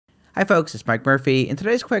Hi folks, it's Mike Murphy, and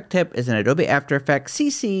today's quick tip is in Adobe After Effects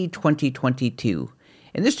CC 2022.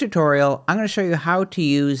 In this tutorial, I'm going to show you how to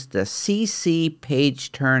use the CC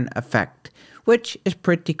page turn effect, which is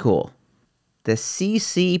pretty cool. The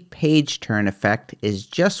CC page turn effect is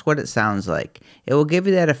just what it sounds like. It will give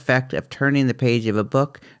you that effect of turning the page of a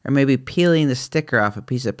book or maybe peeling the sticker off a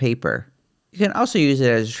piece of paper. You can also use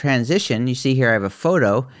it as a transition. You see here I have a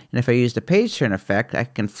photo, and if I use the page turn effect, I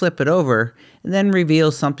can flip it over and then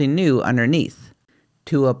reveal something new underneath.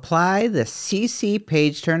 To apply the CC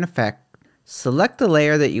page turn effect, select the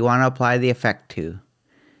layer that you want to apply the effect to.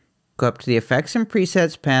 Go up to the Effects and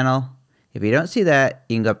Presets panel. If you don't see that,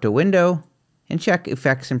 you can go up to Window and check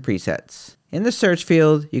Effects and Presets. In the search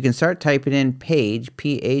field, you can start typing in Page,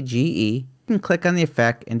 P-A-G-E. You can click on the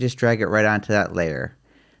effect and just drag it right onto that layer.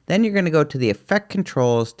 Then you're going to go to the Effect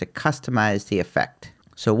Controls to customize the effect.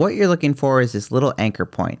 So what you're looking for is this little anchor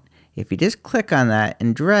point. If you just click on that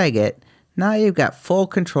and drag it, now you've got full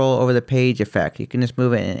control over the page effect. You can just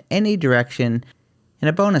move it in any direction. And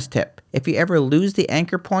a bonus tip, if you ever lose the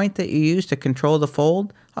anchor point that you use to control the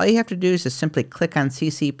fold, all you have to do is just simply click on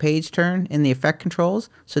CC Page Turn in the Effect Controls.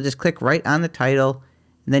 So just click right on the title,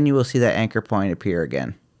 and then you will see that anchor point appear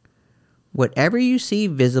again. Whatever you see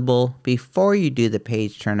visible before you do the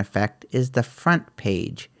page turn effect is the front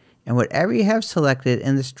page, and whatever you have selected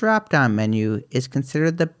in this drop-down menu is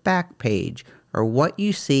considered the back page, or what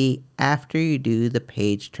you see after you do the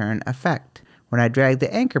page turn effect. When I drag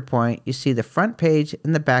the anchor point, you see the front page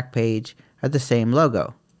and the back page are the same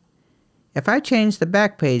logo. If I change the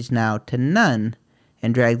back page now to none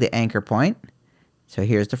and drag the anchor point, so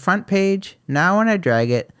here's the front page, now when I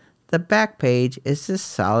drag it, the back page is this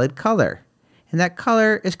solid color, and that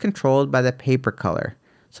color is controlled by the paper color.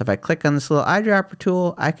 So if I click on this little eyedropper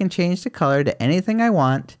tool, I can change the color to anything I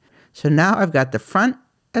want. So now I've got the front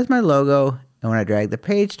as my logo, and when I drag the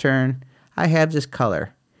page turn, I have this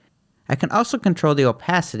color. I can also control the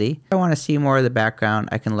opacity. If I want to see more of the background,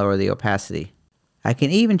 I can lower the opacity. I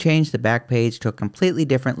can even change the back page to a completely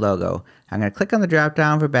different logo. I'm going to click on the drop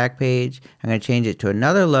down for back page. I'm going to change it to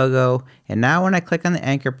another logo. And now when I click on the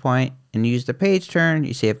anchor point and use the page turn,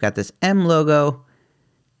 you see I've got this M logo.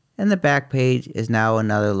 And the back page is now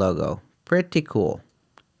another logo. Pretty cool.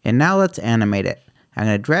 And now let's animate it. I'm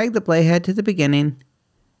going to drag the playhead to the beginning.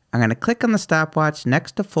 I'm going to click on the stopwatch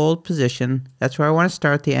next to fold position. That's where I want to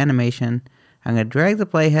start the animation. I'm going to drag the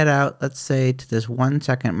playhead out, let's say to this 1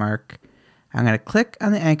 second mark. I'm going to click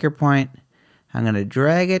on the anchor point. I'm going to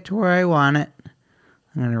drag it to where I want it.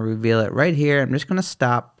 I'm going to reveal it right here. I'm just going to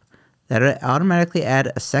stop. That'll automatically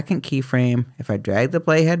add a second keyframe. If I drag the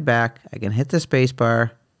playhead back, I can hit the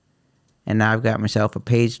spacebar. And now I've got myself a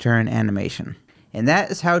page turn animation. And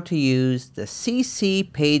that is how to use the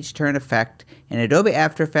CC page turn effect in Adobe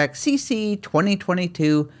After Effects CC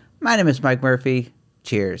 2022. My name is Mike Murphy.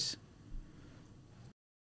 Cheers.